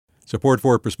Support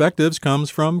for Perspectives comes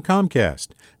from Comcast,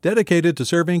 dedicated to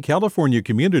serving California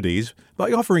communities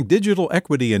by offering digital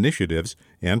equity initiatives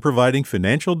and providing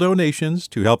financial donations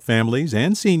to help families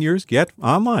and seniors get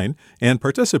online and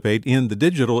participate in the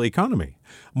digital economy.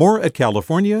 More at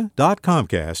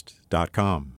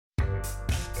california.comcast.com.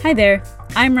 Hi there,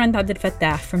 I'm Randa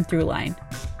Abdel-Fattah from Throughline.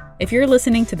 If you're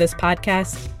listening to this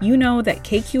podcast, you know that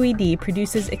KQED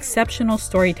produces exceptional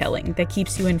storytelling that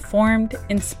keeps you informed,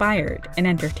 inspired, and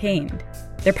entertained.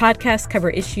 Their podcasts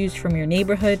cover issues from your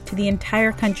neighborhood to the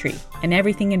entire country and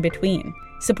everything in between.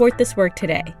 Support this work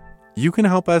today. You can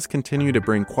help us continue to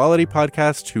bring quality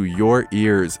podcasts to your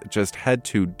ears. Just head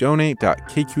to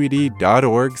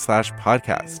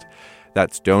donate.kqed.org/podcast.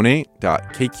 That's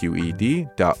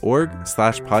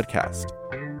donate.kqed.org/podcast.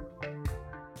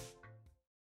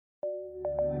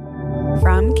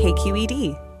 From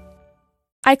KQED.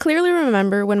 I clearly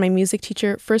remember when my music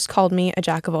teacher first called me a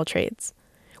jack of all trades.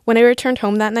 When I returned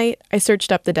home that night, I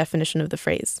searched up the definition of the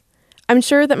phrase. I'm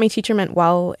sure that my teacher meant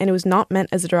well, and it was not meant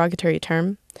as a derogatory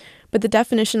term, but the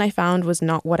definition I found was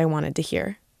not what I wanted to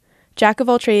hear. Jack of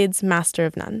all trades, master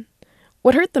of none.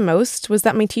 What hurt the most was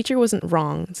that my teacher wasn't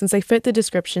wrong, since I fit the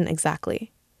description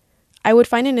exactly. I would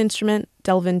find an instrument,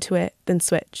 delve into it, then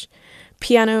switch.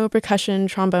 Piano, percussion,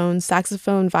 trombone,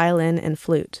 saxophone, violin, and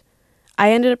flute.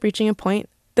 I ended up reaching a point,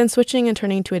 then switching and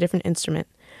turning to a different instrument,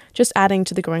 just adding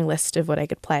to the growing list of what I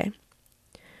could play.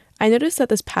 I noticed that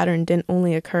this pattern didn't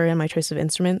only occur in my choice of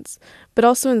instruments, but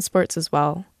also in sports as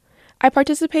well. I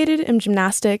participated in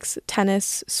gymnastics,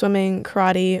 tennis, swimming,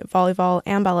 karate, volleyball,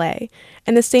 and ballet,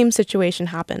 and the same situation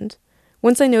happened.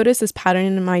 Once I noticed this pattern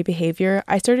in my behavior,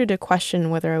 I started to question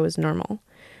whether I was normal.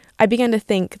 I began to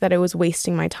think that I was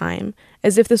wasting my time,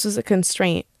 as if this was a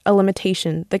constraint, a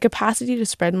limitation, the capacity to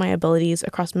spread my abilities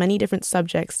across many different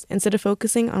subjects instead of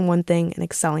focusing on one thing and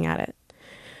excelling at it.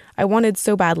 I wanted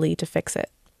so badly to fix it.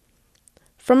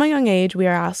 From a young age, we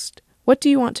are asked, "What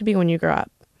do you want to be when you grow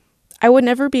up?" I would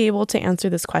never be able to answer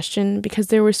this question because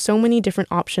there were so many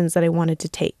different options that I wanted to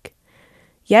take.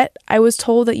 Yet, I was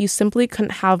told that you simply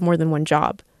couldn't have more than one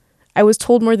job. I was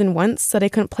told more than once that I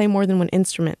couldn't play more than one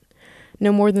instrument,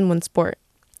 no more than one sport.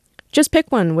 Just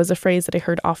pick one was a phrase that I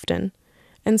heard often,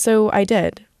 and so I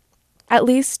did. At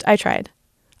least, I tried.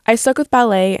 I stuck with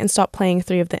ballet and stopped playing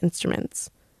 3 of the instruments.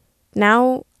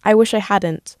 Now, I wish I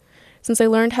hadn't. Since I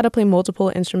learned how to play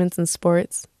multiple instruments in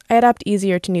sports, I adapt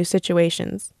easier to new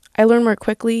situations. I learn more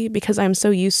quickly because I am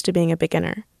so used to being a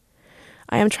beginner.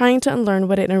 I am trying to unlearn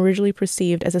what I originally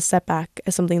perceived as a setback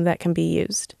as something that can be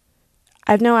used.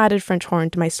 I've now added French horn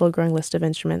to my still growing list of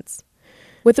instruments.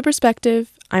 With a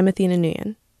perspective, I'm Athena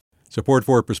Nguyen. Support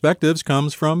for Perspectives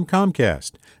comes from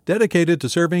Comcast, dedicated to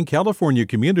serving California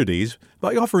communities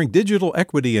by offering digital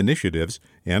equity initiatives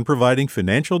and providing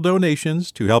financial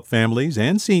donations to help families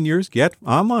and seniors get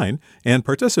online and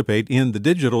participate in the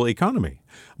digital economy.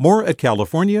 More at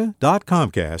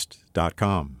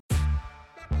california.comcast.com.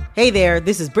 Hey there,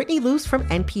 this is Brittany Luce from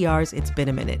NPR's It's Been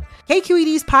a Minute.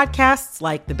 KQED's podcasts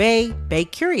like The Bay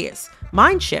Curious,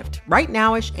 Mind Shift, Right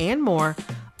Nowish, and more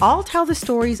all tell the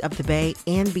stories of the Bay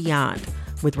and beyond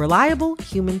with reliable,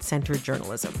 human-centered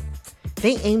journalism.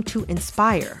 They aim to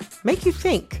inspire, make you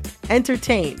think,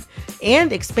 entertain,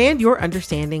 and expand your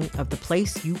understanding of the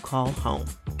place you call home.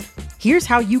 Here's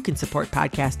how you can support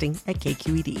podcasting at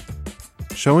KQED.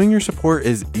 Showing your support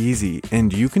is easy,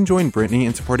 and you can join Brittany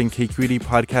in supporting KQED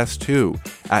podcasts too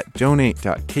at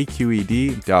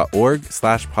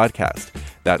donate.kqed.org/podcast.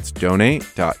 That's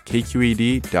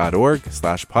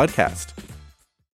donate.kqed.org/podcast.